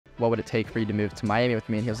what would it take for you to move to Miami with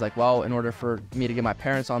me? And he was like, well, in order for me to get my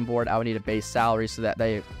parents on board, I would need a base salary so that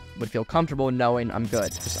they would feel comfortable knowing I'm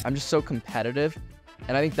good. I'm just so competitive.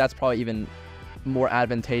 And I think that's probably even more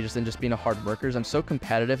advantageous than just being a hard worker. I'm so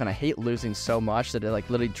competitive and I hate losing so much that it like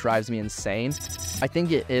literally drives me insane. I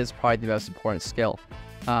think it is probably the most important skill.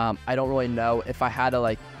 I don't really know if I had to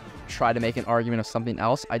like try to make an argument of something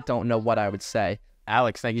else. I don't know what I would say.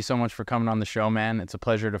 Alex, thank you so much for coming on the show, man. It's a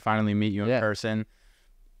pleasure to finally meet you in person.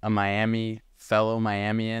 A fellow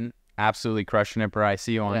Miamian, absolutely crushing it, bro. I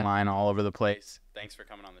see you online all over the place. Thanks for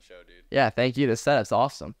coming on the show, dude. Yeah, thank you. This setup's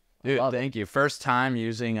awesome. Dude, thank you. First time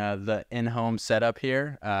using the in-home setup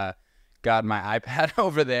here. Got my iPad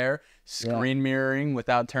over there, screen mirroring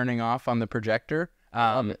without turning off on the projector.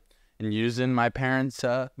 And using my parents'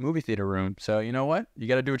 movie theater room. So you know what? You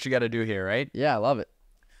got to do what you got to do here, right? Yeah, I love it.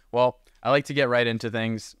 Well, I like to get right into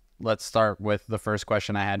things. Let's start with the first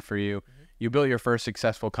question I had for you. You built your first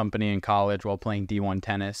successful company in college while playing D1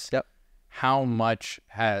 tennis. Yep. How much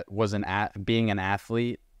was being an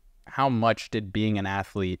athlete? How much did being an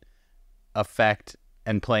athlete affect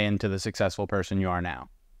and play into the successful person you are now?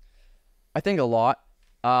 I think a lot.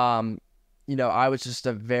 You know, I was just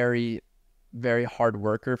a very, very hard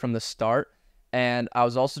worker from the start. And I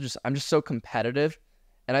was also I'm just so competitive.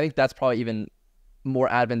 And I think that's probably even more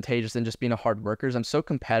advantageous than just being a hard worker. I'm so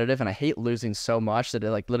competitive and I hate losing so much that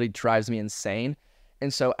it like literally drives me insane.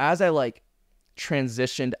 And so as I like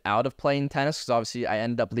transitioned out of playing tennis, because obviously I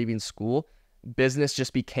ended up leaving school, business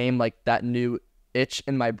just became like that new itch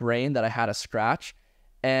in my brain that I had to scratch.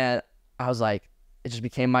 And I was like, it just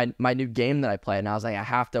became my new game that I play. And I was like, I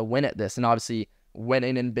have to win at this. And obviously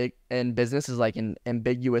winning in business is like an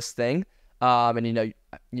ambiguous thing. And you know,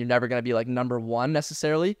 you're never going to be like number one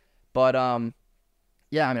necessarily. But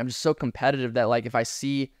yeah, I mean, I'm just so competitive that like if I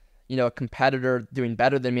see, you know, a competitor doing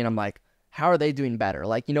better than me and I'm like, how are they doing better?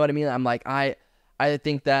 Like, you know what I mean? I'm like, I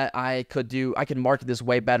think that I could market this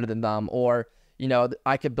way better than them, or, you know,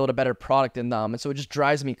 I could build a better product than them. And so it just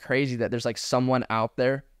drives me crazy that there's like someone out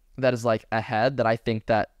there that is like ahead that I think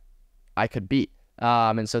that I could beat.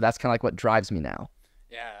 And so that's kind of like what drives me now.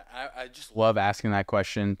 Yeah, I just love asking that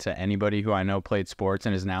question to anybody who I know played sports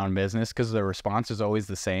and is now in business, because the response is always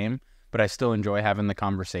the same, but I still enjoy having the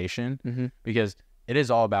conversation because it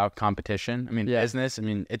is all about competition. I mean, business, I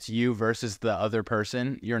mean, it's you versus the other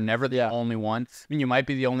person. You're never the only one. I mean, you might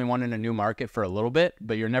be the only one in a new market for a little bit,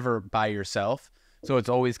 but you're never by yourself. So it's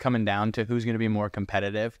always coming down to who's going to be more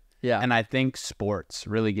competitive. Yeah. And I think sports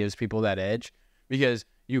really gives people that edge, because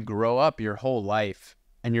you grow up your whole life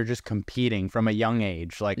and you're just competing from a young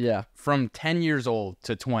age. Like from 10 years old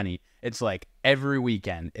to 20, it's like every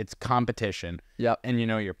weekend it's competition. Yep. And you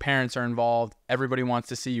know, your parents are involved. Everybody wants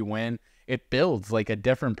to see you win. It builds like a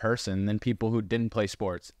different person than people who didn't play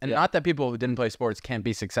sports. And not that people who didn't play sports can't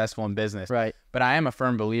be successful in business. Right. But I am a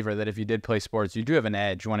firm believer that if you did play sports, you do have an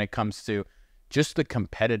edge when it comes to just the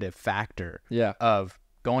competitive factor of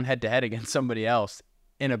going head to head against somebody else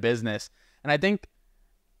in a business. And I think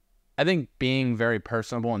being very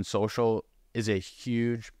personable and social is a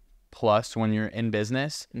huge plus when you're in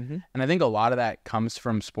business. And I think a lot of that comes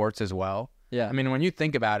from sports as well. Yeah. I mean, when you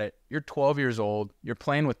think about it, you're 12 years old, you're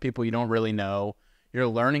playing with people you don't really know, you're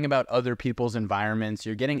learning about other people's environments,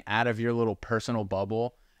 you're getting out of your little personal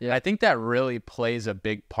bubble. Yeah. I think that really plays a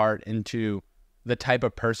big part into the type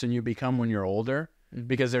of person you become when you're older,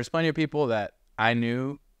 because there's plenty of people that I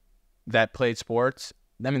knew that played sports,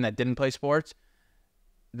 that didn't play sports,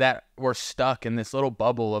 that were stuck in this little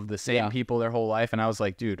bubble of the same people their whole life. And I was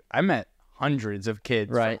like, dude, I met hundreds of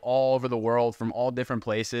kids from all over the world, from all different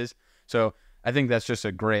places. So I think that's just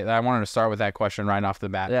I wanted to start with that question right off the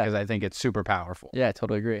bat because I think it's super powerful. Yeah, I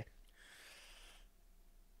totally agree.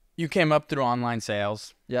 You came up through online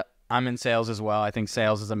sales. Yep. I'm in sales as well. I think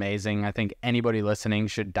sales is amazing. I think anybody listening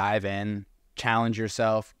should dive in, challenge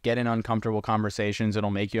yourself, get in uncomfortable conversations.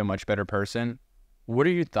 It'll make you a much better person. What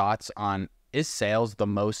are your thoughts on, is sales the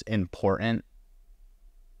most important,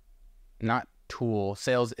 not tool,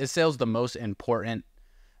 is sales the most important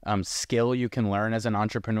skill you can learn as an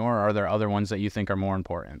entrepreneur, or are there other ones that you think are more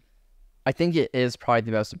important? I think it is probably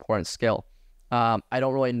the most important skill. I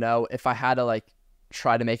don't really know if I had to like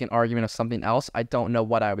try to make an argument of something else. I don't know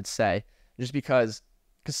what I would say, just because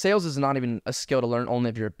sales is not even a skill to learn only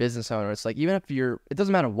if you're a business owner. It's like, even if it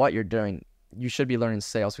doesn't matter what you're doing, you should be learning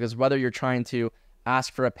sales, because whether you're trying to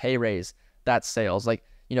ask for a pay raise, that's sales. Like,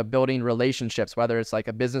 you know, building relationships, whether it's like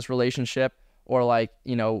a business relationship or like,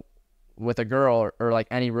 you know, with a girl or like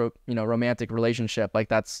any romantic relationship, like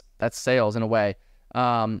that's sales in a way.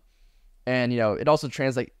 And you know, it also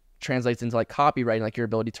translates into like copywriting, like your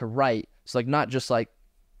ability to write. So like not just like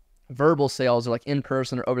verbal sales or like in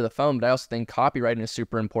person or over the phone, but I also think copywriting is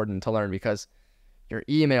super important to learn because your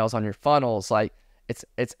emails on your funnels, like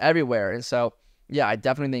it's everywhere. And so, yeah, I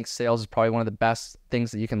definitely think sales is probably one of the best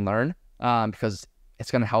things that you can learn because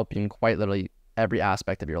it's going to help you in quite literally every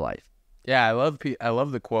aspect of your life. Yeah, I love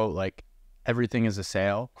the quote, like, everything is a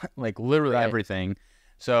sale, like literally everything.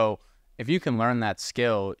 So if you can learn that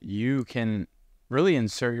skill, you can really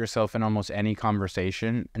insert yourself in almost any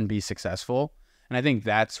conversation and be successful. And I think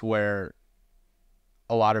that's where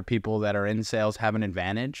a lot of people that are in sales have an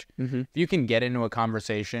advantage. If you can get into a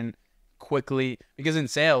conversation quickly, because in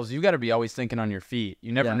sales, you got to be always thinking on your feet.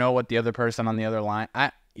 You never know what the other person on the other line.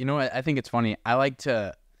 You know what? I think it's funny. I like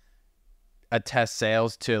to attest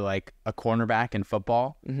sales to like a cornerback in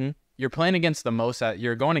football. You're playing against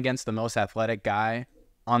you're going against the most athletic guy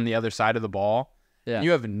on the other side of the ball.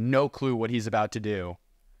 You have no clue what he's about to do.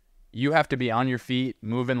 You have to be on your feet,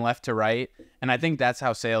 moving left to right. And I think that's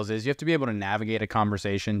how sales is. You have to be able to navigate a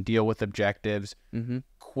conversation, deal with objectives,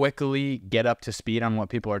 quickly get up to speed on what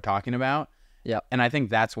people are talking about. And I think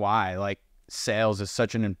that's why like sales is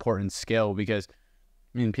such an important skill because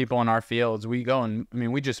I mean, people in our fields, we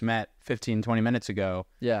just met 15, 20 minutes ago.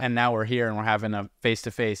 And now we're here and we're having a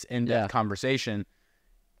face-to-face in-depth conversation.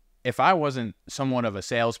 If I wasn't somewhat of a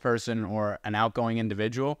salesperson or an outgoing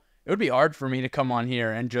individual, it would be hard for me to come on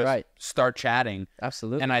here and just start chatting.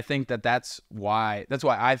 Absolutely. And I think that's why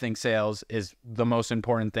I think sales is the most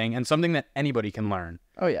important thing and something that anybody can learn.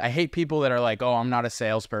 I hate people that are like, oh, I'm not a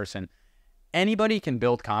salesperson. Anybody can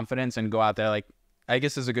build confidence and go out there. Like, I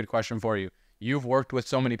guess this is a good question for you. You've worked with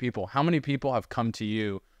so many people. How many people have come to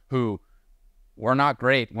you who were not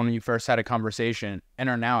great when you first had a conversation and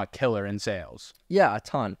are now a killer in sales? Yeah, a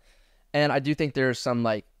ton. And I do think there's some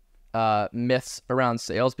like myths around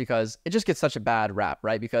sales because it just gets such a bad rap,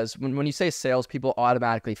 right? Because when you say sales, people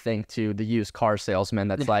automatically think to the used car salesman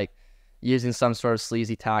that's like using some sort of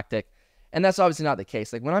sleazy tactic. And that's obviously not the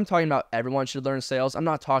case. Like when I'm talking about everyone should learn sales, I'm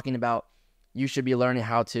not talking about you should be learning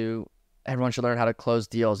everyone should learn how to close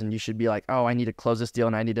deals and you should be like, oh, I need to close this deal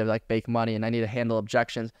and I need to like make money and I need to handle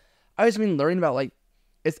objections. I just mean learning about like,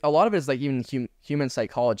 a lot of it is like even human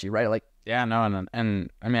psychology, right? Like, yeah, no.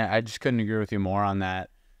 And I mean, I just couldn't agree with you more on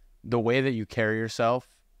that. The way that you carry yourself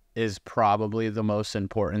is probably the most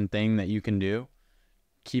important thing that you can do.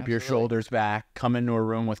 Keep your shoulders back, come into a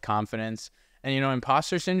room with confidence. And,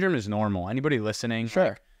 imposter syndrome is normal. Anybody listening,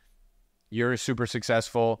 like, you're super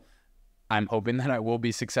successful. I'm hoping that I will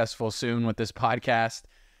be successful soon with this podcast.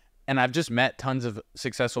 And I've just met tons of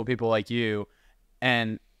successful people like you.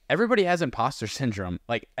 And everybody has imposter syndrome.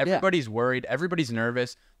 Like, everybody's worried. Everybody's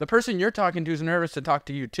nervous. The person you're talking to is nervous to talk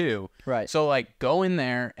to you too. Right. So, like, go in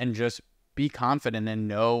there and just be confident and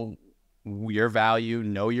know your value,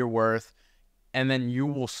 know your worth. And then you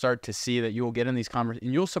will start to see that you will get in these conversations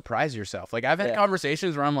and you'll surprise yourself. Like, I've had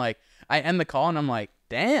conversations where I'm like, I end the call and I'm like,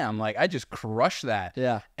 damn, like, I just crushed that.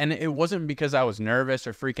 And it wasn't because I was nervous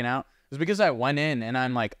or freaking out. It was because I went in and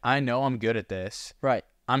I'm like, I know I'm good at this.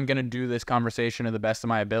 I'm going to do this conversation to the best of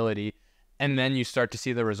my ability. And then you start to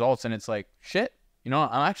see the results and it's like, shit, I'm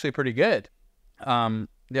actually pretty good. The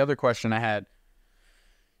other question I had,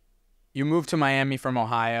 you moved to Miami from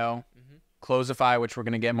Ohio. Closify, which we're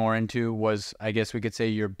going to get more into, was, I guess we could say,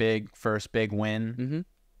 your first big win.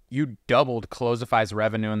 You doubled Closify's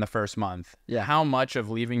revenue in the first month. How much of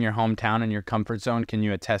leaving your hometown and your comfort zone can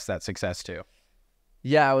you attest that success to?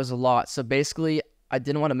 Yeah, it was a lot. So basically, I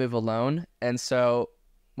didn't want to move alone. And so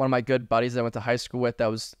one of my good buddies that I went to high school with that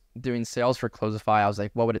was doing sales for Closify, I was like,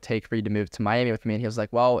 what would it take for you to move to Miami with me? And he was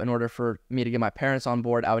like, well, in order for me to get my parents on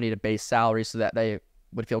board, I would need a base salary so that they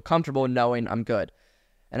would feel comfortable knowing I'm good.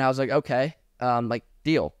 And I was like, okay,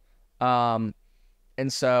 deal. And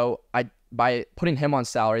so by putting him on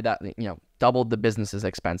salary, that, doubled the business's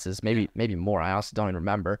expenses, maybe more. I also don't even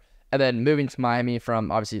remember. And then moving to Miami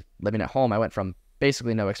from obviously living at home, I went from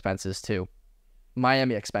basically no expenses to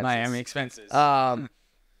Miami expenses. And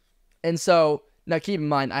so now keep in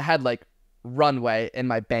mind, I had like runway in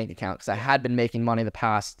my bank account because I had been making money the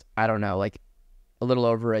past, I don't know, like a little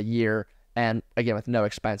over a year. And again, with no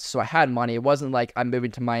expense. So I had money. It wasn't like I'm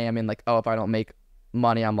moving to Miami and like, oh, if I don't make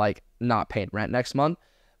money, I'm like not paying rent next month.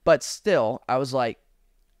 But still, I was like,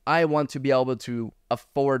 I want to be able to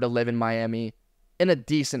afford to live in Miami in a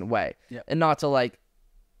decent way. And not to like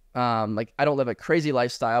I don't live a crazy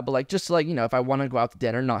lifestyle, but like just like, if I want to go out to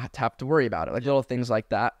dinner, not have to worry about it. Like little things like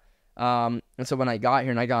that. And so when I got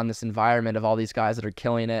here and I got in this environment of all these guys that are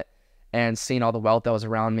killing it, and seeing all the wealth that was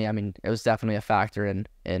around me, I mean, it was definitely a factor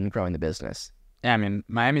in growing the business. Yeah, I mean,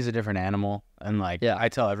 Miami's a different animal. And like, Yeah. I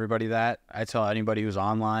tell everybody that. I tell anybody who's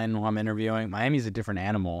online who I'm interviewing, Miami's a different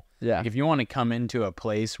animal. Yeah. Like, if you want to come into a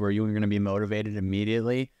place where you're going to be motivated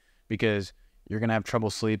immediately because you're going to have trouble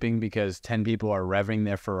sleeping because 10 people are revving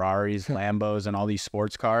their Ferraris, Lambos, and all these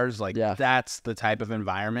sports cars, like, that's the type of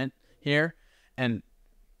environment here. And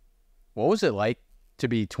what was it like to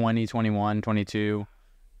be 20, 21, 22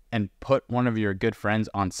 and put one of your good friends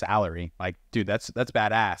on salary? Like, dude, that's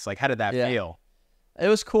badass. Like, how did that feel? It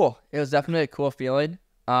was cool. It was definitely a cool feeling.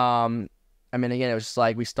 I mean, again, it was just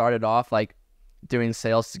like we started off like doing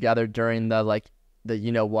sales together during the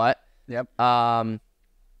you know what. Yep.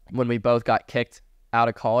 When we both got kicked out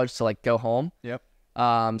of college to like go home. Yep.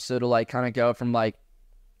 So to like kind of go from like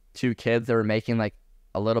two kids that were making like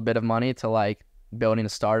a little bit of money to like building a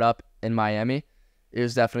startup in Miami, it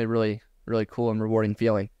was definitely really, really cool and rewarding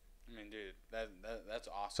feeling. I mean, dude, that's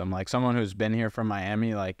awesome. Like, someone who's been here from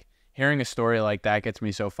Miami, like, hearing a story like that gets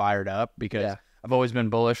me so fired up because I've always been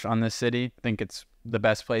bullish on this city. I think it's the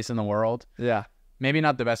best place in the world. Yeah. Maybe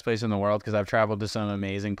not the best place in the world because I've traveled to some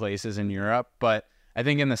amazing places in Europe, but I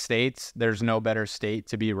think in the States, there's no better state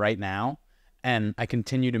to be right now. And I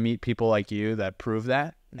continue to meet people like you that prove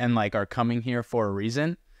that and like are coming here for a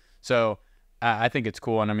reason. So I think it's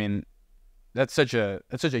cool. And I mean, that's such a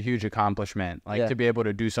huge accomplishment, like to be able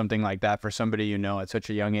to do something like that for somebody you know at such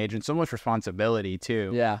a young age, and so much responsibility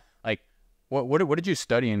too. Yeah. Like, what did you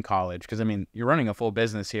study in college? Because I mean, you're running a full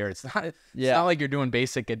business here. It's not like you're doing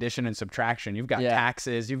basic addition and subtraction. You've got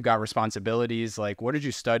taxes, you've got responsibilities. Like, what did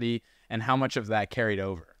you study, and how much of that carried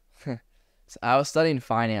over? So I was studying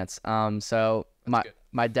finance. So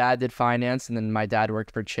my dad did finance, and then my dad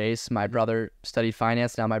worked for Chase. My brother studied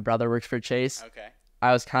finance. Now my brother works for Chase. Okay.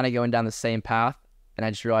 I was kind of going down the same path, and I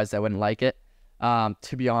just realized I wouldn't like it.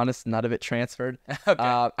 To be honest, none of it transferred.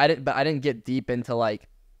 Okay. I didn't get deep into like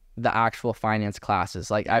the actual finance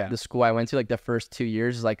classes. Like the school I went to, like the first 2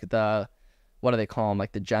 years is like what do they call them?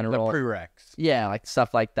 Like the general. The prereqs. Yeah, like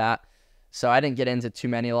stuff like that. So I didn't get into too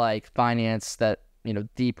many like finance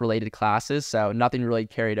deep related classes. So nothing really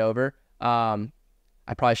carried over. I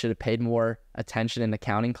probably should have paid more attention in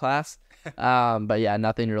accounting class. But yeah,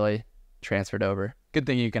 nothing really transferred over. Good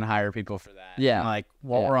thing you can hire people for that. Yeah. Like,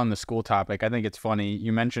 while we're on the school topic, I think it's funny.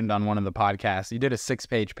 You mentioned on one of the podcasts, you did a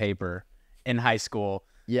 6-page paper in high school.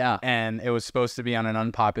 Yeah. And it was supposed to be on an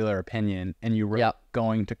unpopular opinion, and you were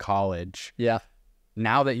going to college. Yeah.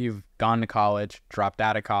 Now that you've gone to college, dropped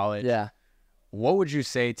out of college, what would you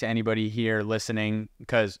say to anybody here listening?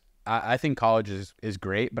 Because I think college is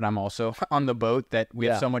great, but I'm also on the boat that we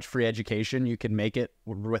have so much free education, you can make it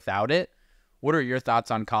without it. What are your thoughts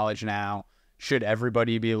on college now? Should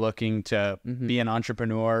everybody be looking to be an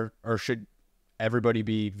entrepreneur, or should everybody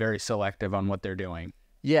be very selective on what they're doing?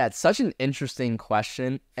 Yeah, it's such an interesting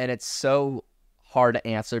question, and it's so hard to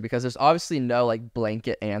answer because there's obviously no like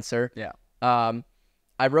blanket answer. Yeah.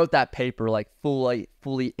 I wrote that paper like fully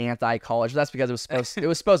anti-college. That's because it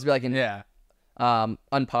was supposed to be like an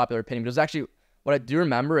unpopular opinion. But it was actually, what I do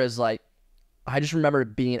remember is like, I just remember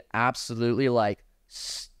being absolutely like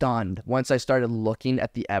stunned once I started looking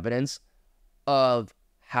at the evidence of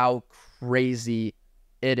how crazy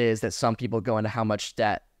it is that some people go into how much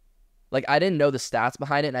debt. Like, I didn't know the stats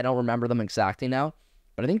behind it, and I don't remember them exactly now,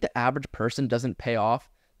 but I think the average person doesn't pay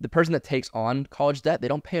off. The person that takes on college debt, they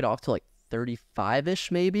don't pay it off till like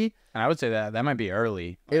 35-ish maybe. And I would say that might be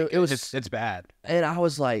early. Like, it's bad. And I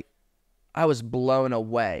was blown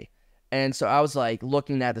away. And so I was like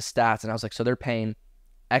looking at the stats, and I was like, so they're paying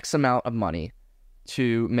X amount of money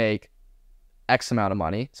to make X amount of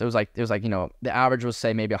money. So it was like, the average was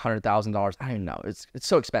say maybe $100,000. I don't know. It's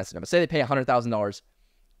so expensive. But say they pay $100,000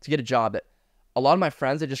 to get a job that a lot of my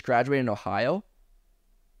friends that just graduated in Ohio,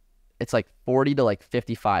 it's like 40 to like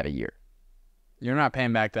 55 a year. You're not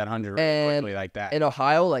paying back that 100 quickly like that. In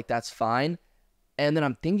Ohio, like that's fine. And then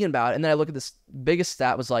I'm thinking about it, and then I look at this biggest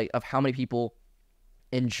stat was like of how many people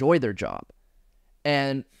enjoy their job.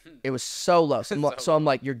 And it was so low. So I'm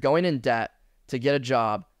like, you're going in debt to get a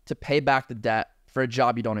job to pay back the debt for a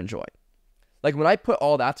job you don't enjoy. Like, when I put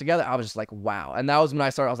all that together, I was just like, wow. And that was when I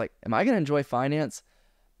started, I was like, am I going to enjoy finance?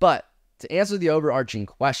 But to answer the overarching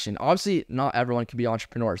question, obviously not everyone can be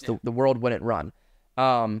entrepreneurs. Yeah. The world wouldn't run.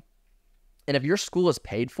 And if your school is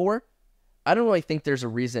paid for, I don't really think there's a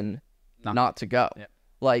reason not to go. Yeah.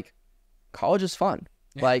 Like, college is fun.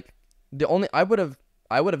 Yeah. Like, I would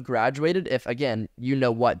have graduated if, again,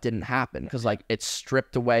 what didn't happen, because like it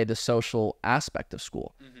stripped away the social aspect of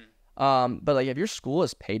school. Mm-hmm. But like, if your school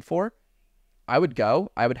is paid for, I would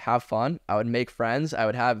go. I would have fun. I would make friends. I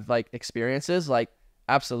would have like experiences. Like,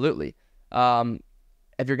 absolutely.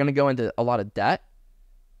 If you're gonna go into a lot of debt,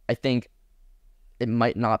 I think it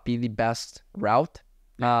might not be the best route.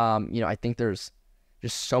 I think there's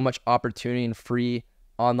just so much opportunity in free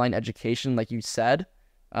online education, like you said.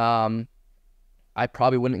 I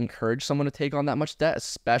probably wouldn't encourage someone to take on that much debt,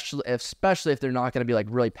 especially if they're not going to be like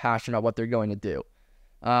really passionate about what they're going to do.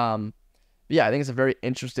 Yeah, I think it's a very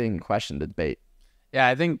interesting question to debate. Yeah,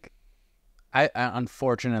 I think I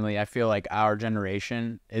unfortunately, I feel like our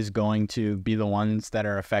generation is going to be the ones that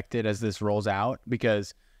are affected as this rolls out,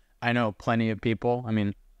 because I know plenty of people. I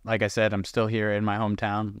mean, like I said, I'm still here in my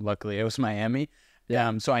hometown. Luckily, it was Miami.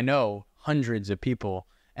 Yeah. So I know hundreds of people,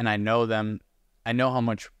 and I know them. I know how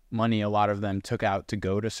much money a lot of them took out to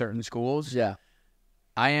go to certain schools. Yeah.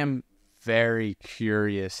 I am very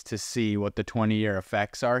curious to see what the 20-year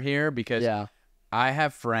effects are here, because I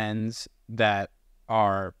have friends that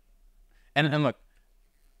are, and look,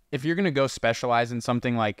 if you're going to go specialize in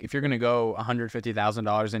something, like if you're going to go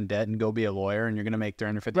 $150,000 in debt and go be a lawyer and you're going to make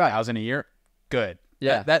 $350,000 a year, good.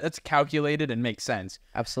 Yeah. That's calculated and makes sense.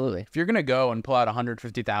 Absolutely. If you're going to go and pull out a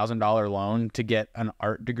 $150,000 loan to get an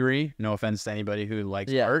art degree, no offense to anybody who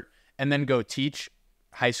likes art, and then go teach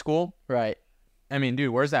high school. Right. I mean,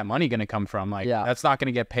 dude, where's that money going to come from? Like, that's not going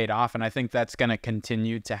to get paid off. And I think that's going to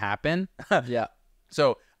continue to happen. Yeah.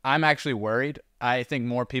 So I'm actually worried. I think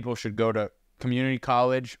more people should go to community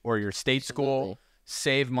college or your state school,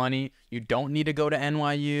 save money. You don't need to go to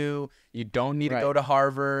NYU. You don't need to go to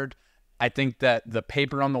Harvard. I think that the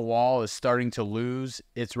paper on the wall is starting to lose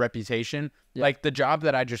its reputation. Yeah. Like the job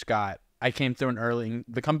that I just got, I came through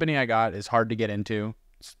the company I got is hard to get into.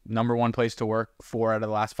 It's #1 place to work 4 out of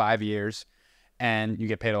the last 5 years. And you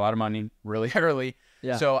get paid a lot of money really early.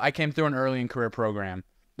 Yeah. So I came through an early in career program.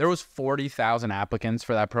 There was 40,000 applicants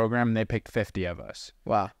for that program, and they picked 50 of us.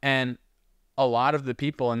 Wow. And a lot of the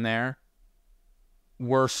people in there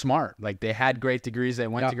were smart. Like, they had great degrees. They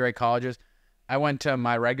went to great colleges. I went to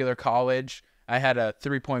my regular college. I had a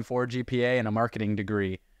 3.4 GPA and a marketing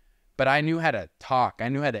degree. But I knew how to talk. I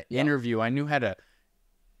knew how to interview. I knew how to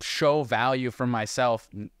show value for myself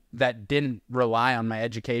that didn't rely on my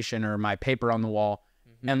education or my paper on the wall.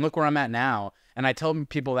 And look where I'm at now. And I tell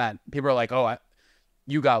people that. People are like, oh,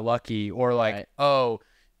 you got lucky. Or like, oh,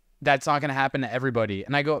 that's not going to happen to everybody.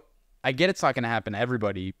 And I go, I get it's not going to happen to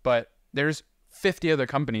everybody, but there's 50 other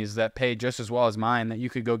companies that pay just as well as mine that you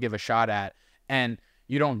could go give a shot at. And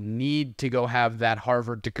you don't need to go have that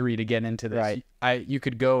Harvard degree to get into this. Right. You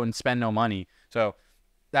could go and spend no money. So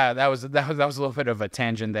that was a little bit of a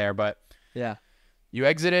tangent there, but yeah. You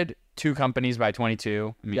exited 2 companies by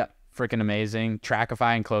 22. I mean, freaking amazing.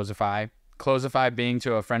 Trackify and Closify. Closify being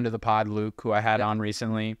to a friend of the pod, Luke, who I had on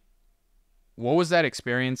recently. What was that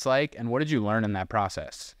experience like, and what did you learn in that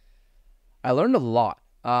process? I learned a lot.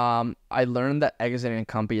 I learned that exiting a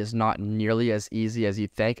company is not nearly as easy as you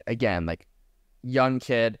think. Again, like, young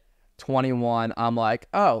kid, 21, I'm like,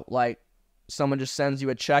 oh, like, someone just sends you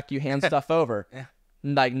a check, you hand stuff over.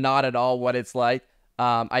 Like, not at all what it's like.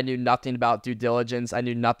 I knew nothing about due diligence. I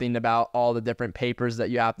knew nothing about all the different papers that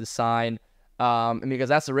you have to sign. And because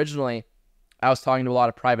that's originally, I was talking to a lot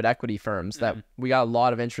of private equity firms that we got a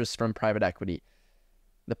lot of interest from private equity.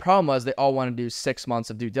 The problem was they all want to do 6 months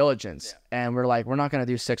of due diligence. And we're like, we're not going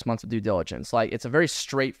to do 6 months of due diligence. Like, it's a very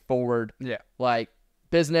straightforward, like,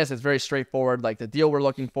 business. It's very straightforward. Like, the deal we're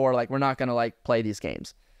looking for, like, we're not going to like play these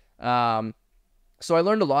games. So I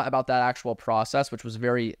learned a lot about that actual process, which was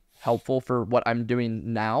very helpful for what I'm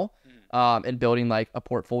doing now, and building like a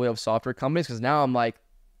portfolio of software companies. Cause now I'm like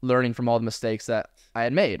learning from all the mistakes that I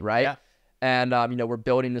had made. Right. Yeah. And, we're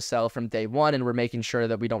building to sell from day one, and we're making sure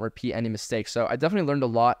that we don't repeat any mistakes. So I definitely learned a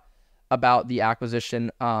lot about the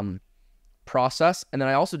acquisition, process. And then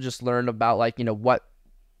I also just learned about like, what,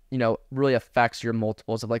 really affects your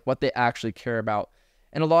multiples, of like what they actually care about.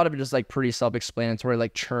 And a lot of it is like pretty self-explanatory.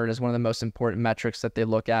 Like, churn is one of the most important metrics that they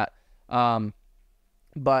look at.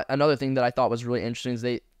 But another thing that I thought was really interesting is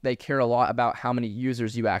they care a lot about how many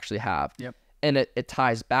users you actually have. Yep. And it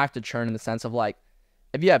ties back to churn in the sense of like,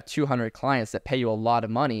 if you have 200 clients that pay you a lot of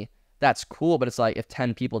money, that's cool. But it's like, if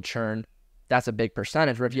 10 people churn, that's a big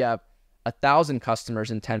percentage. Or if you have 1,000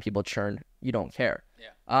 customers and 10 people churn, you don't care.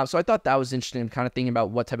 Yeah. So I thought that was interesting, kind of thinking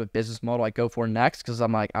about what type of business model I go for next, because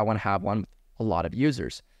I'm like, I want to have one with a lot of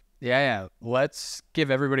users. Yeah. Let's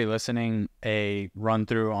give everybody listening a run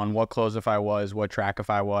through on what Closify was, what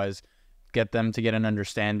Trackify was, get them to get an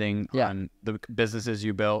understanding on the businesses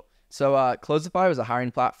you built. So Closify was a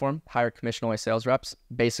hiring platform, hire commission-only sales reps.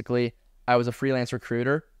 Basically, I was a freelance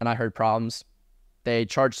recruiter, and I heard problems. They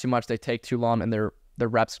charge too much, they take too long, and their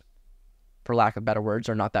reps, for lack of better words,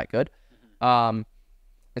 are not that good. And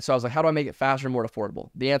so I was like, how do I make it faster and more affordable?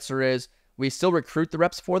 The answer is we still recruit the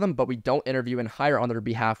reps for them, but we don't interview and hire on their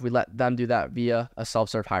behalf. We let them do that via a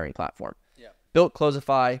self-serve hiring platform. Yeah. Built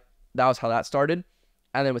Closify. That was how that started.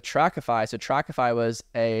 And then with Trackify, so Trackify was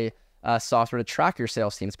a software to track your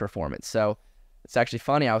sales team's performance. So it's actually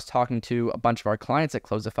funny. I was talking to a bunch of our clients at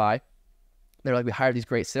Closify. They're like, we hired these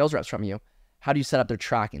great sales reps from you. How do you set up their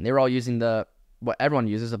tracking? They were all using what everyone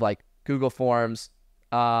uses of like Google Forms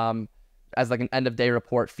as like an end of day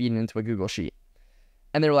report feeding into a Google Sheet.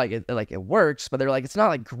 And they were like, it works, but they're like, it's not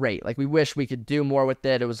like great. Like we wish we could do more with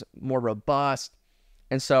it. It was more robust.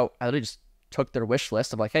 And so I literally just took their wish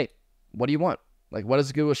list of like, hey, what do you want? Like, what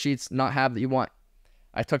does Google Sheets not have that you want?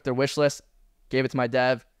 I took their wish list, gave it to my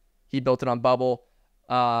dev. He built it on Bubble.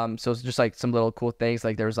 So it's just like some little cool things.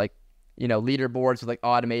 Like there was like, leaderboards with like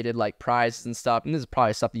automated like prizes and stuff. And this is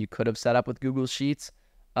probably stuff that you could have set up with Google Sheets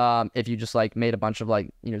if you just like made a bunch of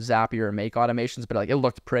like, Zapier or Make automations, but like it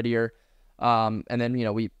looked prettier. And then,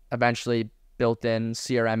 we eventually built in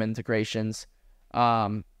CRM integrations.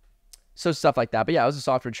 So stuff like that. But yeah, it was a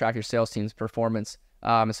software to track your sales team's performance.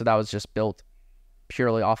 And so that was just built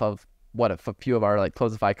purely off of what a few of our like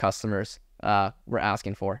Closify customers were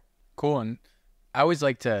asking for. Cool. And I always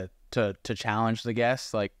like to challenge the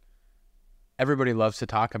guests. Like everybody loves to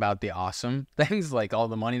talk about the awesome things, like all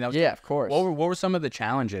the money that was. Yeah, of course. What were some of the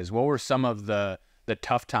challenges? What were some of the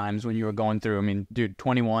tough times when you were going through? I mean, dude,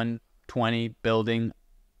 21, 20, building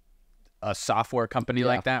a software company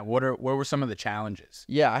like that. What were some of the challenges?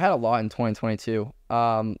 Yeah, I had a lot in 2022.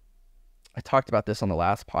 I talked about this on the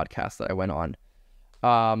last podcast that I went on.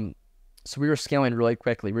 So we were scaling really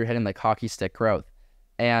quickly. We were hitting like hockey stick growth.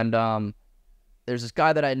 And there's this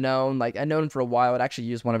guy that I'd known him for a while. I'd actually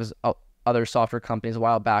used one of his other software companies a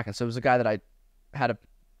while back. And so it was a guy that I had a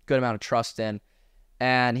good amount of trust in.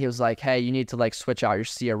 And he was like, hey, you need to like switch out your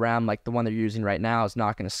CRM. Like the one they're using right now is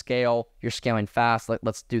not going to scale. You're scaling fast.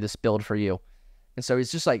 Let's do this build for you. And so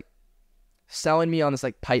he's just like selling me on this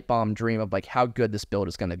like pipe bomb dream of like how good this build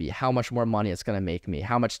is going to be, how much more money it's going to make me,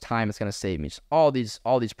 how much time it's going to save me, just all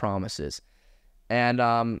these promises. And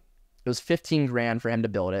it was 15 grand for him to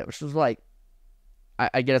build it, which was like,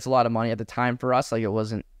 I get it's a lot of money at the time for us. Like it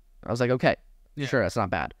wasn't, I was like, okay, sure, that's not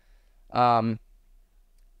bad.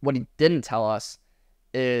 What he didn't tell us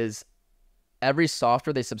is every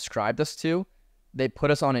software they subscribed us to, they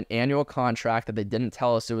put us on an annual contract that they didn't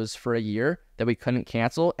tell us it was for a year that we couldn't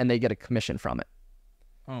cancel, and they get a commission from it.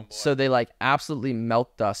 Oh, boy. So they like absolutely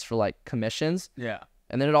milked us for like commissions. Yeah.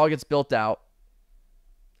 And then it all gets built out.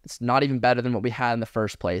 It's not even better than what we had in the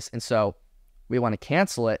first place. And so we want to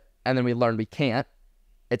cancel it, and then we learn we can't.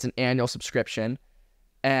 It's an annual subscription.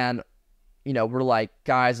 And, we're like,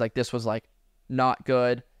 guys, like this was like not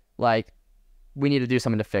good. Like, we need to do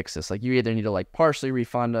something to fix this. Like, you either need to like partially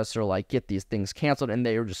refund us or like get these things canceled. And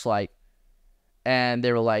they were just like,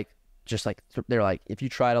 if you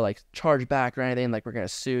try to like charge back or anything, like we're going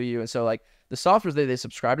to sue you. And so like the softwares they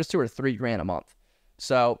subscribed us to were $3,000 a month.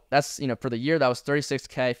 So that's, for the year that was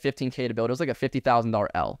 $36K, $15K to build. It was like a $50,000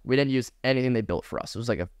 L. We didn't use anything they built for us. It was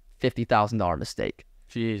like a $50,000 mistake.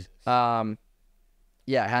 Jeez.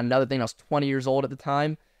 Yeah, I had another thing. I was 20 years old at the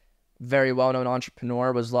time. Very well-known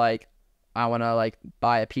entrepreneur was like, I want to like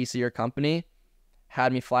buy a piece of your company.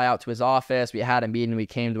 Had me fly out to his office. We had a meeting. We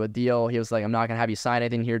came to a deal. He was like, I'm not going to have you sign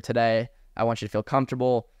anything here today. I want you to feel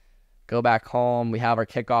comfortable. Go back home. We have our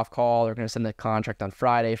kickoff call. They're going to send the contract on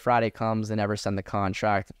Friday. Friday comes. They never send the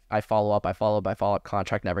contract. I follow up.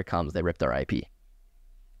 Contract never comes. They rip their IP. Dude.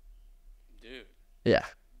 Yeah.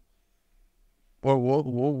 What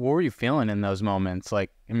were you feeling in those moments? Like,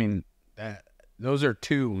 I mean, those are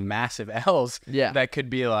two massive L's. Yeah. That could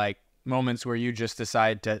be like moments where you just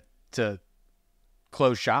decide to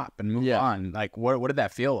close shop and move on. Like, what did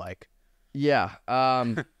that feel like? Yeah.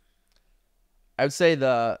 I would say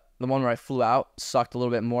the one where I flew out sucked a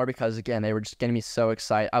little bit more because, again, they were just getting me so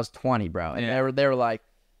excited. I was 20, bro. And they were like...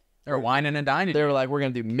 They were whining and dining. They were like, we're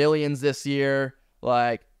going to do millions this year.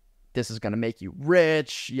 Like, this is going to make you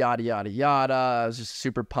rich, yada, yada, yada. I was just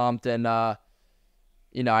super pumped. And, I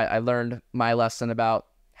learned my lesson about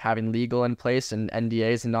having legal in place and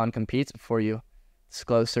NDAs and non-competes before you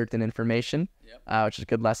disclose certain information, which is a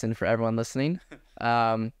good lesson for everyone listening.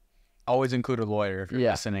 Always include a lawyer if you're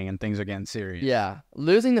listening and things are getting serious. Yeah.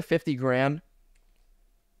 Losing the 50 grand,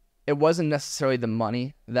 it wasn't necessarily the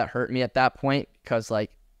money that hurt me at that point because,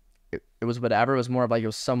 like, it was whatever. It was more of like it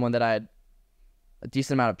was someone that I had a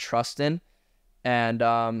decent amount of trust in. And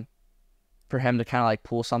for him to kind of like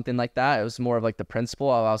pull something like that, it was more of like the principle.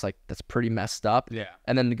 I was like, that's pretty messed up. Yeah.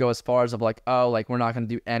 And then to go as far as of like, oh, like we're not going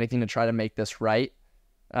to do anything to try to make this right.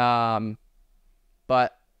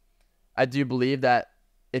 But I do believe that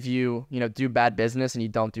if you, do bad business and you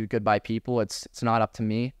don't do good by people, it's not up to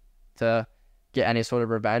me to get any sort of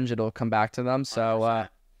revenge. It'll come back to them. So,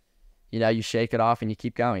 you shake it off and you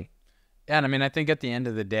keep going. Yeah, and I mean, I think at the end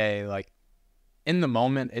of the day, like in the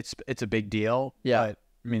moment, it's a big deal. Yeah. But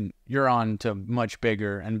I mean, you're on to much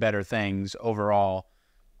bigger and better things overall.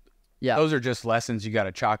 Yeah. Those are just lessons you got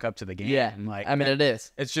to chalk up to the game. Yeah. Like, I mean, it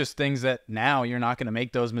is. It's just things that now you're not going to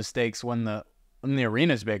make those mistakes when the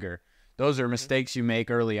arena's bigger. Those are mistakes you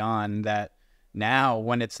make early on that now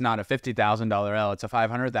when it's not a $50,000 L, it's a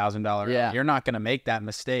 $500,000 L. Yeah. You're not going to make that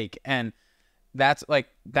mistake. And that's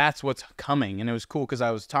what's coming. And it was cool because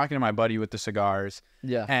I was talking to my buddy with the cigars.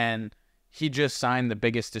 Yeah. And he just signed the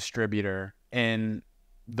biggest distributor in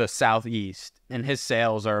the Southeast, and his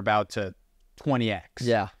sales are about to 20x.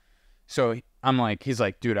 Yeah. So I'm like, he's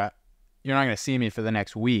like, dude, you're not going to see me for the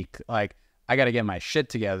next week. Like, I got to get my shit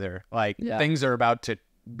together. Like, things are about to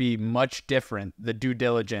be much different. The due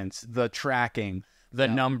diligence, the tracking, the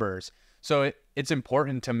numbers. So it's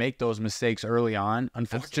important to make those mistakes early on.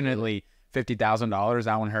 Unfortunately, $50,000,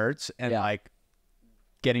 that one hurts. And like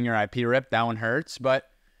getting your IP ripped, that one hurts. But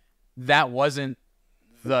that wasn't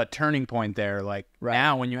the turning point there. Like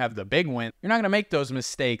now when you have the big win, you're not going to make those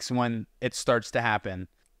mistakes when it starts to happen.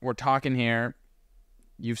 We're talking here.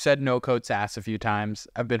 You've said No Code SaaS a few times.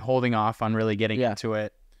 I've been holding off on really getting into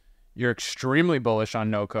it. You're extremely bullish on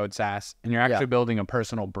No Code SaaS, and you're actually building a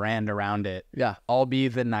personal brand around it. Yeah. I'll be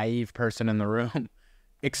the naive person in the room.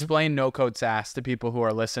 Explain No Code SaaS to people who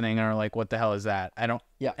are listening and are like, what the hell is that?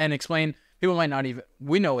 And explain, people might not even,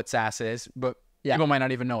 we know what SaaS is, but people might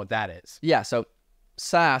not even know what that is. Yeah. So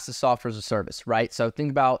SaaS is software as a service, right? So think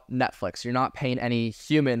about Netflix. You're not paying any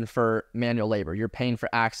human for manual labor. You're paying for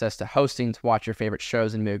access to hosting to watch your favorite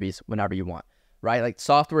shows and movies whenever you want, right? Like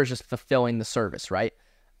software is just fulfilling the service, right?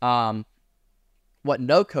 What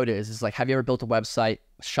no code is like, have you ever built a website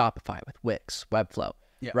with Shopify, with Wix, Webflow,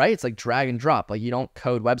 right? It's like drag and drop. Like you don't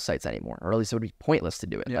code websites anymore, or at least it would be pointless to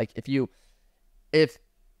do it. Like if you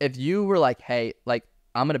were like, hey, like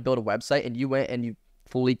I'm going to build a website and you went and you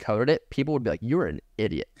fully coded it, people would be like, you're an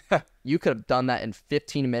idiot. You could have done that in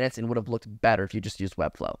 15 minutes and would have looked better if you just used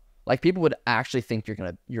Webflow. Like people would actually think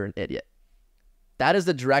you're an idiot. That is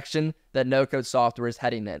the direction that no code software is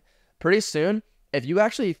heading in. Pretty soon, if you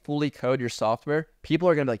actually fully code your software, people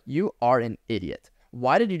are going to be like, you are an idiot.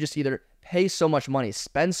 Why did you just either pay so much money,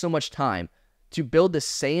 spend so much time to build the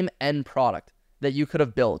same end product that you could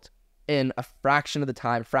have built in a fraction of the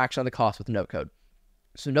time, fraction of the cost with no code?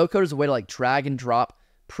 So no code is a way to like drag and drop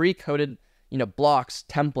pre-coded, blocks,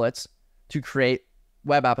 templates to create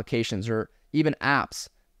web applications or even apps.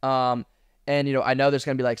 And, I know there's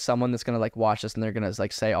going to be like someone that's going to like watch this and they're going to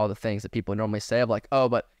like say all the things that people normally say of like, oh,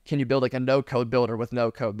 but can you build like a no code builder with no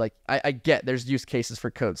code? Like I get there's use cases for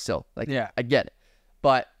code still. Like, I get it.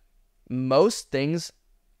 But most things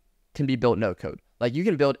can be built no code. Like you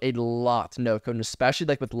can build a lot no code, and especially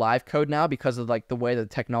like with live code now because of like the way the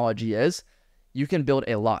technology is, you can build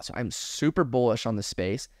a lot. So I'm super bullish on the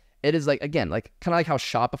space. It is like, again, like kind of like how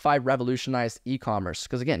Shopify revolutionized e-commerce.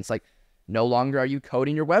 Because again, it's like no longer are you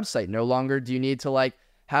coding your website. No longer do you need to like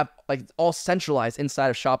have like all centralized inside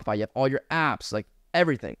of Shopify. You have all your apps, like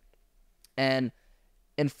everything. And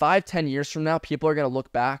in 5-10 years from now, people are going to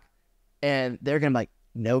look back and they're going to be like,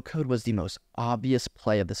 no code was the most obvious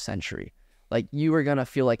play of the century. Like you were going to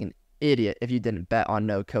feel like an idiot if you didn't bet on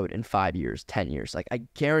no code in 5 years, 10 years. Like I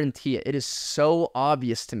guarantee it. It is so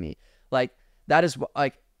obvious to me. Like that is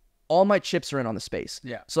like all my chips are in on the space.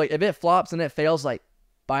 Yeah. So like if it flops and it fails, like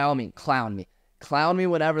by all means, clown me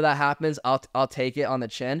whenever that happens. I'll take it on the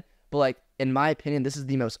chin. But like in my opinion, this is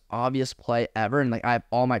the most obvious play ever, and like I have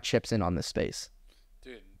all my chips in on this space.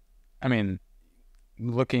 Dude, I mean,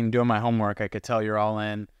 doing my homework, I could tell you're all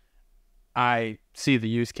in. I see the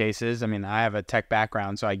use cases. I mean, I have a tech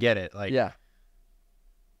background, so I get it. Like,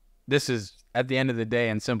 this is at the end of the day,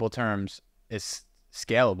 in simple terms, is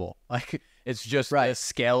scalable. Like, it's just a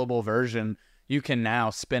scalable version. You can now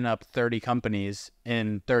spin up 30 companies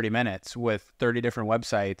in 30 minutes with 30 different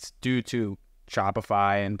websites due to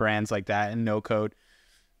Shopify and brands like that and no code.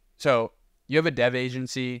 So you have a dev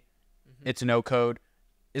agency. It's no code.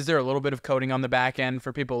 Is there a little bit of coding on the back end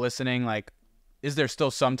for people listening? Like, is there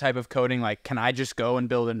still some type of coding? Like, can I just go and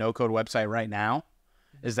build a no code website right now?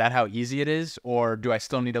 Is that how easy it is? Or do I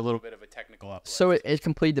still need a little bit of a technical uplift? So it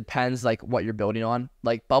completely depends like what you're building on.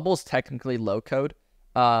 Like Bubble's technically low code.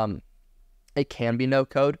 It can be no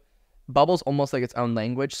code. Bubble's almost like its own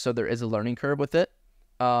language, so there is a learning curve with it.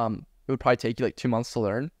 It would probably take you like 2 months to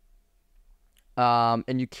learn.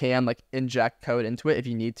 And you can like inject code into it if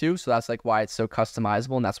you need to. So that's like why it's so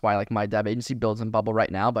customizable, and that's why like my dev agency builds in Bubble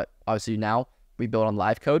right now. But obviously now we build on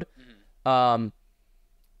live code.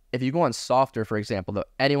 If you go on Softer, for example, though,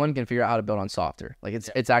 anyone can figure out how to build on Softer. Like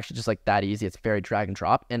it's actually just like that easy. It's very drag and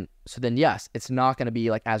drop. And so then, yes, it's not going to be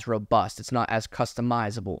like as robust. It's not as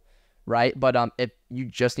customizable, right? But if you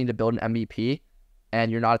just need to build an MVP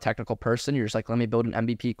and you're not a technical person, you're just like, let me build an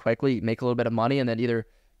MVP quickly, make a little bit of money, and then either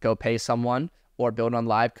go pay someone or build on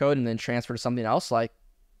live code and then transfer to something else, like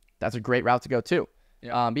that's a great route to go too.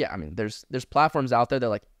 Yeah. I mean, there's platforms out there that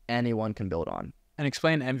like anyone can build on. And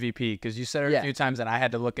explain MVP, because you said it a few times and I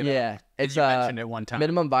had to look it up. Yeah, you mentioned it one time.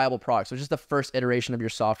 Minimum viable product. So it's just the first iteration of your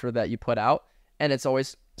software that you put out, and it's not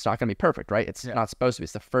going to be perfect, right? It's not supposed to be.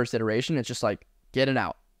 It's the first iteration. It's just like get it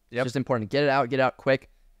out. It's just important to get it out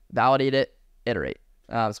quick, validate it, iterate.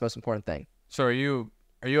 It's the most important thing. So are you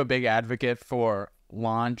a big advocate for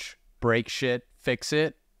launch, break shit, fix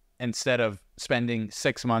it, instead of spending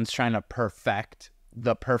 6 months trying to perfect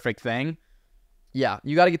the perfect thing? Yeah,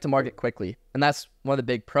 you got to get to market quickly. And that's one of the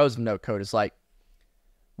big pros of no code is like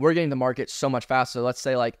we're getting to market so much faster. Let's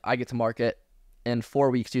say like I get to market in 4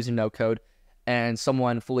 weeks using no code and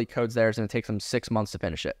someone fully codes theirs and it takes them 6 months to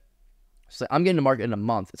finish it. So I'm getting to market in a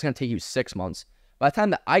month. It's going to take you 6 months. By the time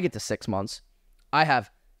that I get to 6 months, I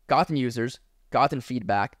have gotten users, gotten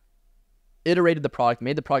feedback, iterated the product,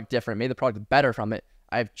 made the product different, made the product better from it.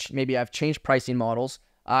 I've changed pricing models.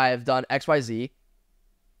 I've done XYZ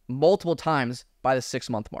multiple times by the 6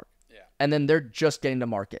 month mark. And then they're just getting to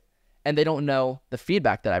market and they don't know the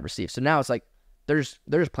feedback that I've received. So now it's like, they're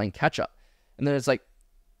just playing catch up. And then it's like,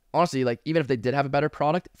 honestly, like even if they did have a better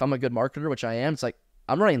product, if I'm a good marketer, which I am, it's like,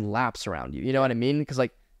 I'm running laps around you. You know what I mean? Because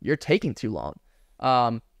like you're taking too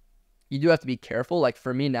long. You do have to be careful. Like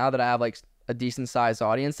for me now that I have like a decent sized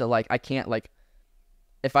audience that like, I can't like,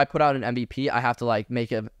 if I put out an MVP, I have to like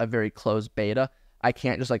make a very closed beta. I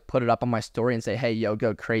can't just like put it up on my story and say, hey, yo,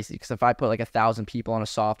 go crazy. Because if I put like 1,000 people on a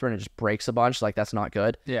software and it just breaks a bunch, like that's not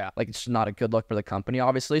good. Yeah. Like it's just not a good look for the company,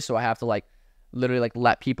 obviously. So I have to like literally like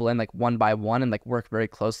let people in like one by one and like work very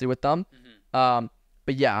closely with them. But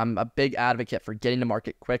yeah, I'm a big advocate for getting to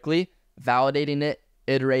market quickly, validating it,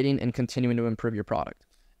 iterating, and continuing to improve your product.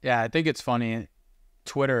 Yeah, I think it's funny.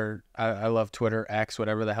 Twitter, I love Twitter, X,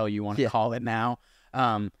 whatever the hell you want to call it now.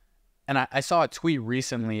 And I saw a tweet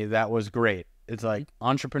recently that was great. It's like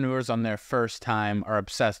entrepreneurs on their first time are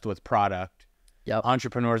obsessed with product.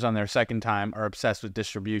 Entrepreneurs on their second time are obsessed with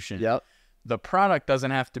distribution. The product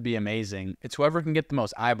doesn't have to be amazing. It's whoever can get the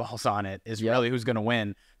most eyeballs on it is really who's going to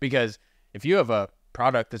win. Because if you have a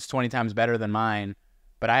product that's 20 times better than mine,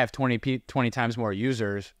 but I have 20 times more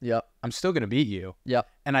users, I'm still going to beat you.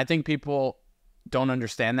 And I think people don't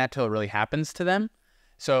understand that till it really happens to them.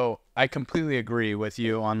 So I completely agree with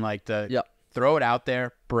you on like the throw it out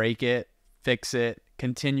there, break it, fix it,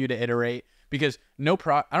 continue to iterate, because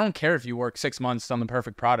I don't care if you work 6 months on the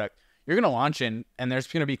perfect product. You're going to launch in and there's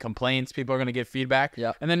going to be complaints. People are going to give feedback.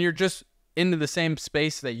 And then you're just into the same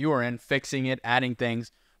space that you are in, fixing it, adding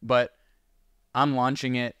things. But I'm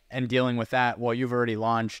launching it and dealing with that. Well, you've already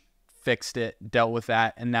launched, fixed it, dealt with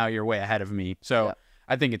that, and now you're way ahead of me. So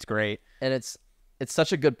I think it's great. And it's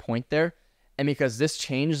such a good point there. And because this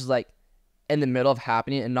change is like in the middle of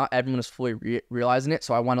happening and not everyone is fully realizing it.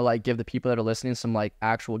 So I want to like give the people that are listening some like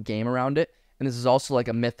actual game around it. And this is also like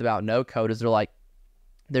a myth about no code is they're like,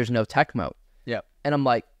 there's no tech moat. And I'm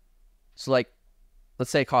like, so like,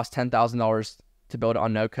 let's say it costs $10,000 to build it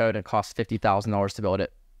on no code and it costs $50,000 to build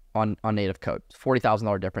it on native code.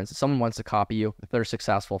 $40,000 difference. If someone wants to copy you, if they're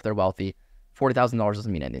successful, if they're wealthy, $40,000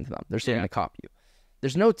 doesn't mean anything to them. They're still going to copy you.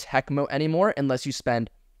 There's no tech moat anymore unless you spend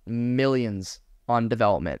millions on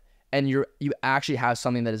development and you actually have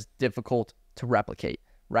something that is difficult to replicate,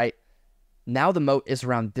 right? Now the moat is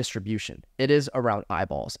around distribution. It is around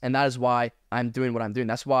eyeballs. And that is why I'm doing what I'm doing.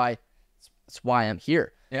 That's why I'm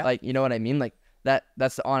here. Like, you know what I mean? Like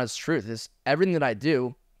that's the honest truth is everything that I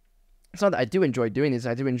do. It's not that I do enjoy doing this.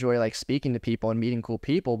 I do enjoy like speaking to people and meeting cool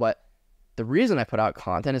people. But the reason I put out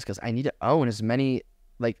content is because I need to own as many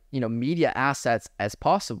like, media assets as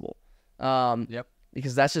possible.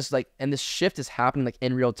 Because that's just like, and this shift is happening like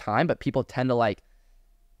in real time, but people tend to like,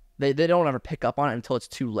 they don't ever pick up on it until it's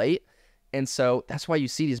too late. And so that's why you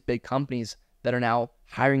see these big companies that are now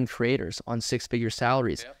hiring creators on 6-figure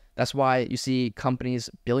salaries. That's why you see companies,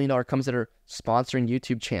 billion-dollar companies that are sponsoring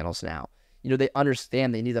YouTube channels now. They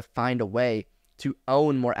understand they need to find a way to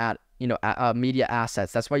own more media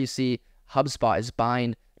assets. That's why you see HubSpot is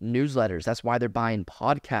buying newsletters. That's why they're buying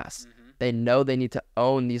podcasts. They know they need to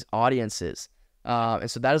own these audiences. And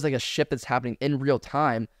so that is like a shift that's happening in real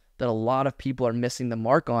time that a lot of people are missing the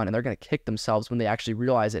mark on, and they're going to kick themselves when they actually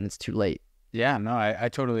realize it and it's too late. Yeah, no, I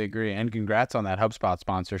totally agree. And congrats on that HubSpot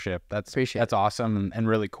sponsorship. That's awesome and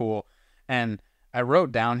really cool. And I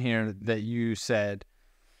wrote down here that you said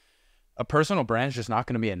a personal brand is just not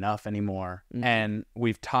going to be enough anymore. Mm-hmm. And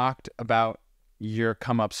we've talked about your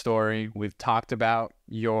come up story. We've talked about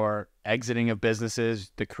your exiting of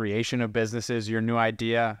businesses, the creation of businesses, your new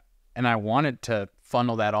idea. And I wanted to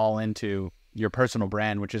funnel that all into your personal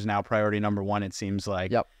brand, which is now priority number one, it seems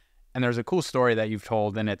like. Yep. And there's a cool story that you've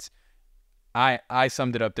told, and it's, I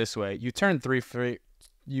summed it up this way. You turned three free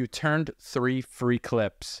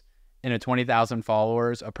clips into 20,000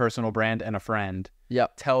 followers, a personal brand, and a friend.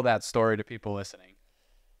 Yep. Tell that story to people listening.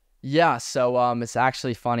 Yeah, so it's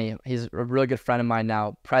actually funny. He's a really good friend of mine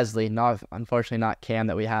now, Presley. Unfortunately not Cam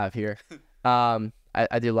that we have here.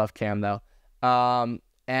 I do love Cam though.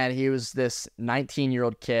 And he was this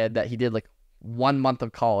 19-year-old kid that he did like 1 month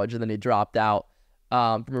of college and then he dropped out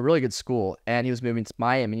from a really good school, and he was moving to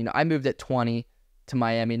Miami. You know, I moved at 20 to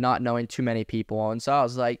Miami, not knowing too many people, and so I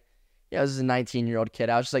was like, yeah, this is a 19-year-old kid.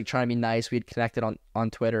 I was just like trying to be nice. We had connected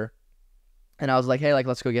on Twitter. And I was like, hey, like,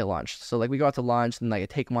 let's go get lunch. So, like, we go out to lunch, and, like, I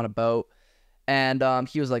take him on a boat. And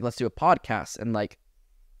he was like, let's do a podcast. And, like,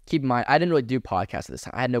 keep in mind, I didn't really do podcasts at this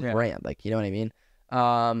time. I had no brand. Like, you know what I mean?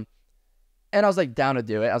 And I was, like, down to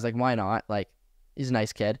do it. I was like, why not? Like, he's a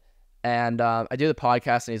nice kid. And I do the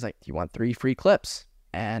podcast, and he's like, do you want 3 free clips?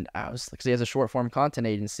 And I was like, because he has a short-form content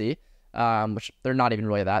agency, which they're not even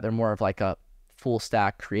really that. They're more of, like, a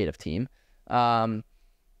full-stack creative team. But I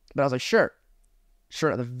was like, sure.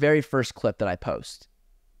 Sure, the very first clip that I post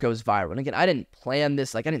goes viral. And again, I didn't plan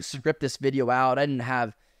this. Like, I didn't script this video out. I didn't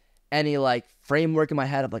have any, like, framework in my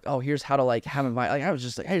head of, like, oh, here's how to, like, have it. Like, I was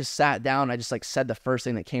just, like, I just sat down. I just, like, said the first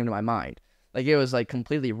thing that came to my mind. Like, it was, like,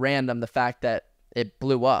 completely random, the fact that it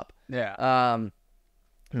blew up. Yeah.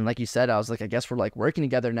 And like you said, I was like, I guess we're, like, working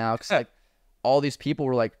together now. Because, like, all these people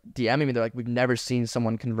were, like, DMing me. They're like, we've never seen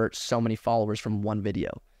someone convert so many followers from one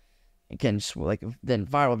video. Again, just like then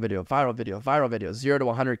viral video, 0 to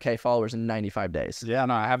 100K followers in 95 days. Yeah,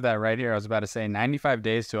 no, I have that right here. I was about to say 95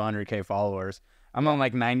 days to 100K followers. I'm on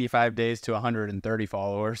like 95 days to 130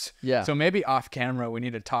 followers. Yeah. So maybe off camera we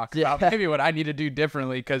need to talk about maybe what I need to do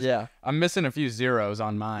differently, because I'm missing a few zeros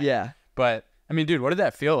on mine. Yeah. But I mean, dude, what did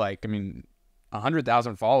that feel like? I mean,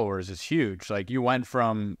 100,000 followers is huge. Like, you went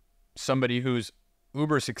from somebody who's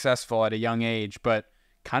uber successful at a young age, but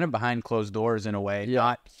kind of behind closed doors in a way,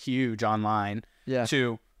 not huge online,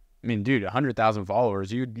 to, I mean, dude, 100,000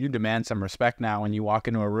 followers, you demand some respect now when you walk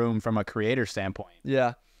into a room from a creator standpoint.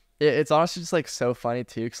 Yeah. It's honestly just, like, so funny,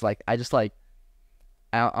 too, because, like, I just, like,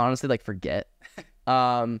 I honestly, like, forget.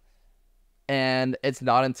 And it's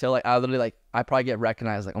not until, like, I literally, like, I probably get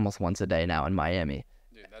recognized, like, almost once a day now in Miami.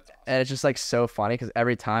 Dude, that's awesome. And it's just, like, so funny, because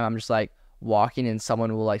every time I'm just, like, walking and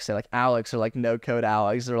someone will, like, say, like, Alex, or, like, No Code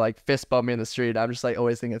Alex, or, like, fist bump me in the street. I'm just, like,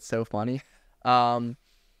 always think it's so funny. But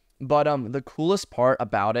the coolest part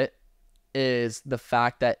about it is the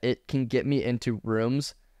fact that it can get me into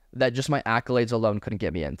rooms that just my accolades alone couldn't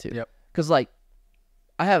get me into. Yep. Because, like,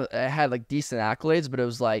 I had like decent accolades, but it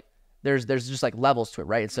was like there's just like levels to it,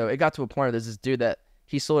 right? And so it got to a point where there's this dude that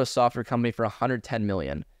he sold a software company for 110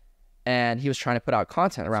 million, and he was trying to put out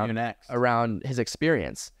content around his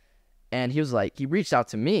experience. And he was like, he reached out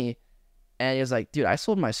to me, and he was like, dude, I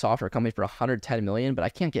sold my software company for 110 million, but I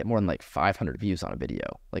can't get more than like 500 views on a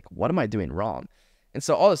video. Like, what am I doing wrong? And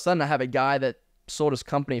so all of a sudden I have a guy that sold his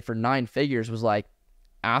company for 9 figures was like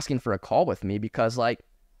asking for a call with me because, like,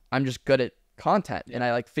 I'm just good at content and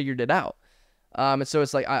I, like, figured it out. And so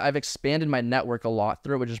it's like I've expanded my network a lot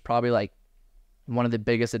through it, which is probably like one of the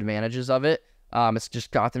biggest advantages of it. It's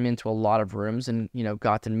just gotten me into a lot of rooms and, you know,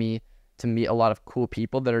 gotten me to meet a lot of cool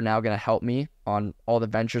people that are now going to help me on all the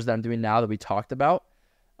ventures that I'm doing now that we talked about.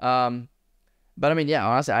 But I mean, yeah,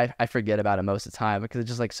 honestly, I forget about it most of the time because it's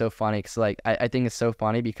just, like, so funny. Cause, like, I think it's so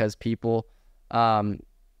funny because people,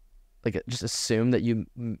 like, just assume that you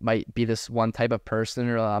might be this one type of person,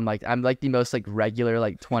 or I'm like the most, like, regular,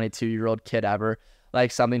 like, 22-year-old kid ever.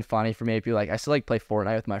 Like, something funny for me would be, like, I still, like, play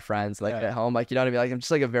Fortnite with my friends, like, at home. Like, you know what I mean? Like, I'm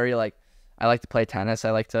just, like, a very, like, I like to play tennis.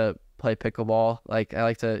 I like to play pickleball. Like, I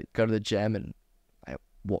like to go to the gym and I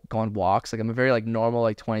go on walks. Like, I'm a very, like, normal,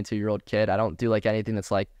 like, 22-year-old kid. I don't do, like, anything that's,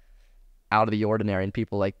 like, out of the ordinary, and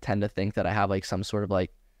people, like, tend to think that I have, like, some sort of,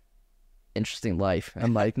 like, interesting life.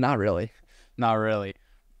 I'm like, not really. Not really.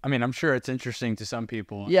 I mean, I'm sure it's interesting to some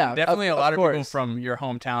people. Yeah, definitely a lot of people from your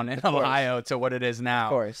hometown in Ohio to what it is now. Of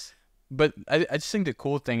course. But I just think the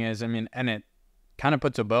cool thing is, I mean, and it kind of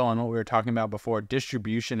puts a bow on what we were talking about before.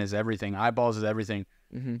 Distribution is everything. Eyeballs is everything.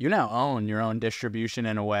 Mm-hmm. You now own your own distribution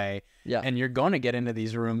in a way. Yeah. And you're going to get into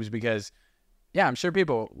these rooms because, yeah, I'm sure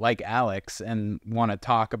people like Alex and want to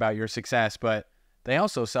talk about your success, but they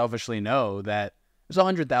also selfishly know that there's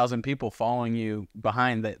 100,000 people following you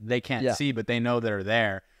behind that they can't see, but they know they're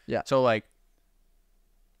there. Yeah. So like,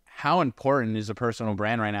 how important is a personal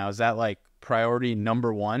brand right now? Is that like priority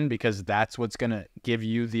number one, because that's what's going to give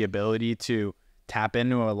you the ability to tap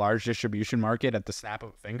into a large distribution market at the snap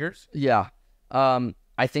of fingers? Yeah.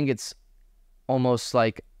 I think it's almost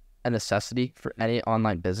like a necessity for any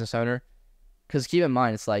online business owner, because keep in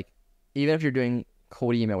mind, it's like, even if you're doing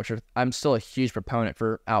cold email, which I'm still a huge proponent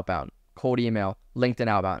for outbound, cold email, LinkedIn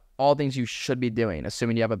outbound, all things you should be doing,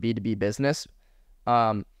 assuming you have a B2B business.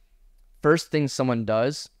 First thing someone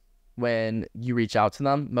does when you reach out to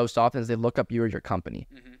them most often is they look up you or your company.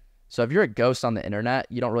 Mm-hmm. So if you're a ghost on the internet,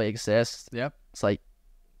 you don't really exist. Yep. It's like,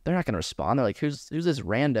 they're not going to respond. They're like, who's this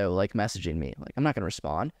rando like messaging me? Like, I'm not going to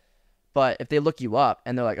respond. But if they look you up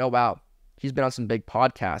and they're like, oh, wow, he's been on some big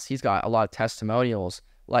podcasts. He's got a lot of testimonials.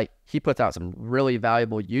 Like, he puts out some really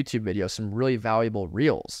valuable YouTube videos, some really valuable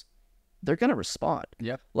reels. They're going to respond.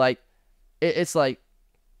 Yep. Like, it's like,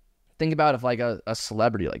 think about if like a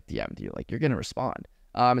celebrity like DM'd you, like, you're going to respond.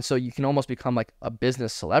 And so you can almost become like a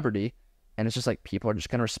business celebrity, and it's just like people are just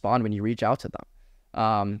going to respond when you reach out to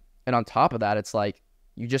them. And on top of that, it's like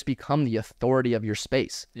you just become the authority of your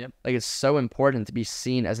space. Yep. Like, it's so important to be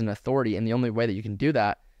seen as an authority, and the only way that you can do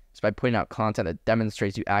that is by putting out content that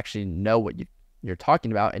demonstrates you actually know what you're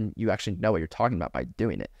talking about, and you actually know what you're talking about by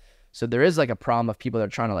doing it. So there is like a problem of people that are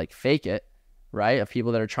trying to like fake it, right? Of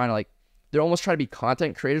people that are trying to like, they're almost trying to be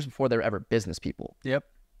content creators before they're ever business people. Yep.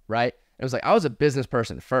 Right? It was like, I was a business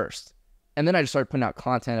person first, and then I just started putting out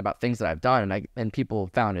content about things that I've done, and people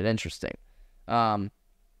found it interesting. But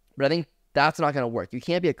I think that's not going to work. You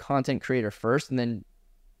can't be a content creator first and then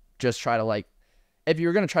just try to like, if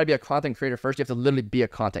you're going to try to be a content creator first, you have to literally be a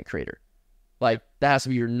content creator. Like, that has to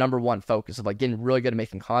be your number one focus of like getting really good at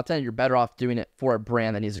making content. You're better off doing it for a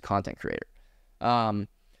brand that needs a content creator. But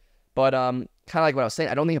kind of like what I was saying,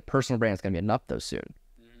 I don't think a personal brand is going to be enough though soon.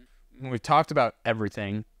 We've talked about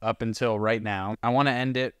everything up until right now. I want to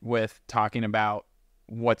end it with talking about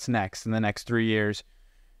what's next in the next 3 years.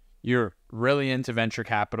 You're really into venture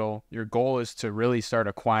capital. Your goal is to really start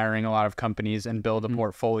acquiring a lot of companies and build a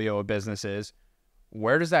portfolio of businesses.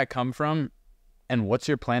 Where does that come from? And what's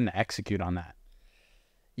your plan to execute on that?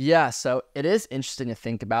 Yeah, so it is interesting to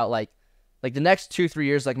think about like the next 2-3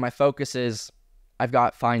 years, like my focus is, I've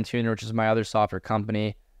got Fine Tuner, which is my other software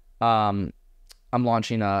company. I'm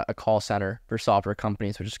launching a call center for software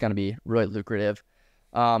companies, which is going to be really lucrative.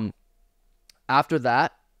 After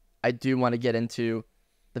that, I do want to get into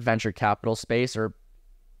the venture capital space, or,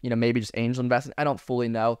 maybe just angel investing. I don't fully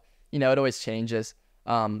know. It always changes.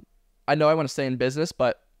 I know I want to stay in business,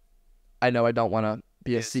 but I know I don't want to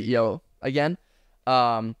be a CEO again.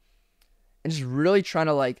 And just really trying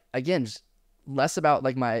to like, again, just less about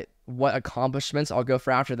like what accomplishments I'll go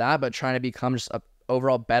for after that, but trying to become just a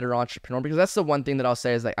overall better entrepreneur, because that's the one thing that I'll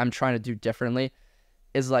say is like I'm trying to do differently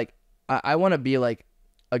is like I want to be like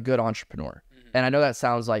a good entrepreneur. And I know that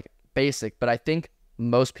sounds like basic, but I think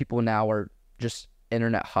most people now are just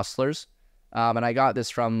internet hustlers. And I got this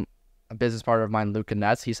from a business partner of mine, Luca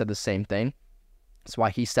Netz. He said the same thing. That's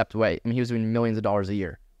why he stepped away. I mean, he was doing millions of dollars a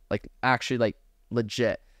year, like actually like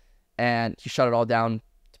legit. And he shut it all down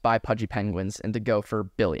to buy Pudgy Penguins and to go for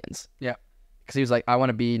billions. Yeah. Because he was like, I want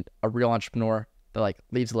to be a real entrepreneur that like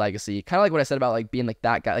leaves a legacy. Kind of like what I said about like being like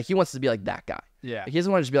that guy. Like, he wants to be like that guy. Yeah. Like, he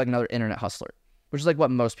doesn't want to just be like another internet hustler, which is like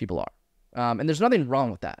what most people are. And there's nothing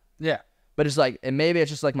wrong with that. Yeah. But it's like, and maybe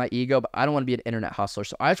it's just like my ego, but I don't want to be an internet hustler.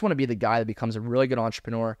 So I just want to be the guy that becomes a really good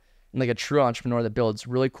entrepreneur and like a true entrepreneur that builds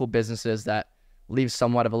really cool businesses that leaves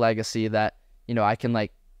somewhat of a legacy that, I can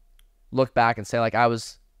like look back and say like I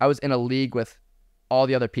was in a league with all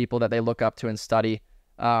the other people that they look up to and study.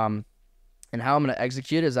 And how I'm going to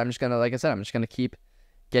execute is I'm just going to, like I said, I'm just going to keep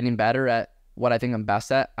getting better at what I think I'm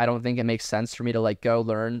best at. I don't think it makes sense for me to like go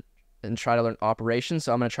learn and try to learn operations.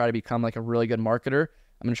 So I'm going to try to become like a really good marketer.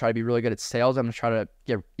 I'm going to try to be really good at sales. I'm going to try to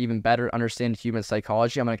get even better, understand human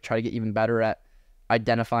psychology. I'm going to try to get even better at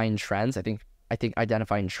identifying trends. I think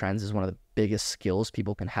identifying trends is one of the biggest skills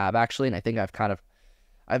people can have, actually. And I think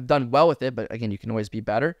I've done well with it, but again, you can always be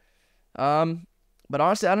better. But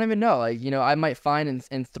honestly, I don't even know. Like, I might find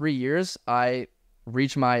in 3 years, I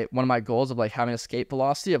reach one of my goals of like having escape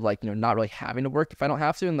velocity of like, not really having to work if I don't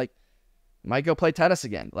have to. And like, might go play tennis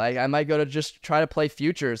again. Like, I might go to just try to play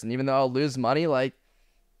futures. And even though I'll lose money, like,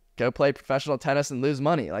 go play professional tennis and lose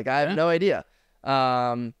money. Like, I have no idea.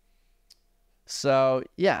 So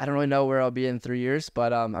yeah, I don't really know where I'll be in 3 years,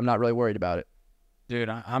 but I'm not really worried about it. Dude,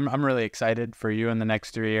 I'm really excited for you in the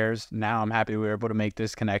next 3 years. Now I'm happy we were able to make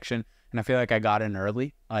this connection, and I feel like I got in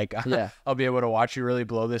early. Like, Yeah. I'll be able to watch you really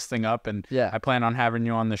blow this thing up, and Yeah. I plan on having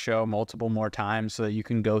you on the show multiple more times so that you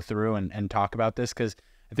can go through and talk about this, because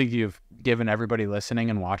I think you've given everybody listening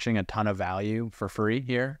and watching a ton of value for free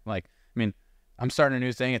here. Like, I mean, I'm starting a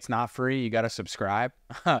new thing. It's not free. You got to subscribe.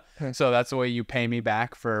 So that's the way you pay me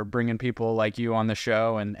back for bringing people like you on the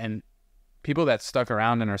show, and people that stuck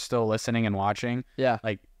around and are still listening and watching. Yeah.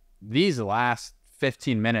 Like, these last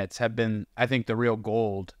 15 minutes have been, I think, the real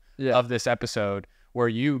gold of this episode, where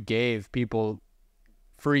you gave people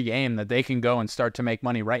free game that they can go and start to make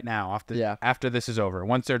money right now after this is over,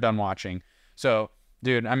 once they're done watching. So,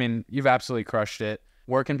 dude, I mean, you've absolutely crushed it.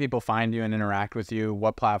 Where can people find you and interact with you?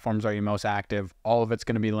 What platforms are you most active? All of it's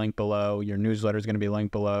going to be linked below. Your newsletter is going to be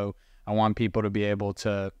linked below. I want people to be able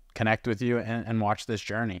to connect with you and watch this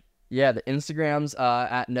journey. Yeah, the Instagram's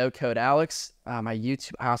at No Code Alex. My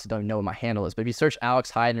YouTube, I also don't know what my handle is, but if you search Alex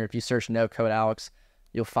Heiden, or if you search No Code Alex,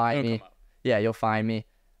 you'll find me. Yeah, you'll find me.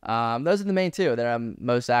 Those are the main two that I'm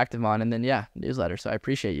most active on. And then, newsletter. So I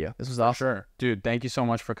appreciate you. This was awesome. Sure. Dude, thank you so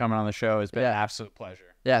much for coming on the show. It's been an absolute pleasure.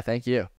 Yeah, thank you.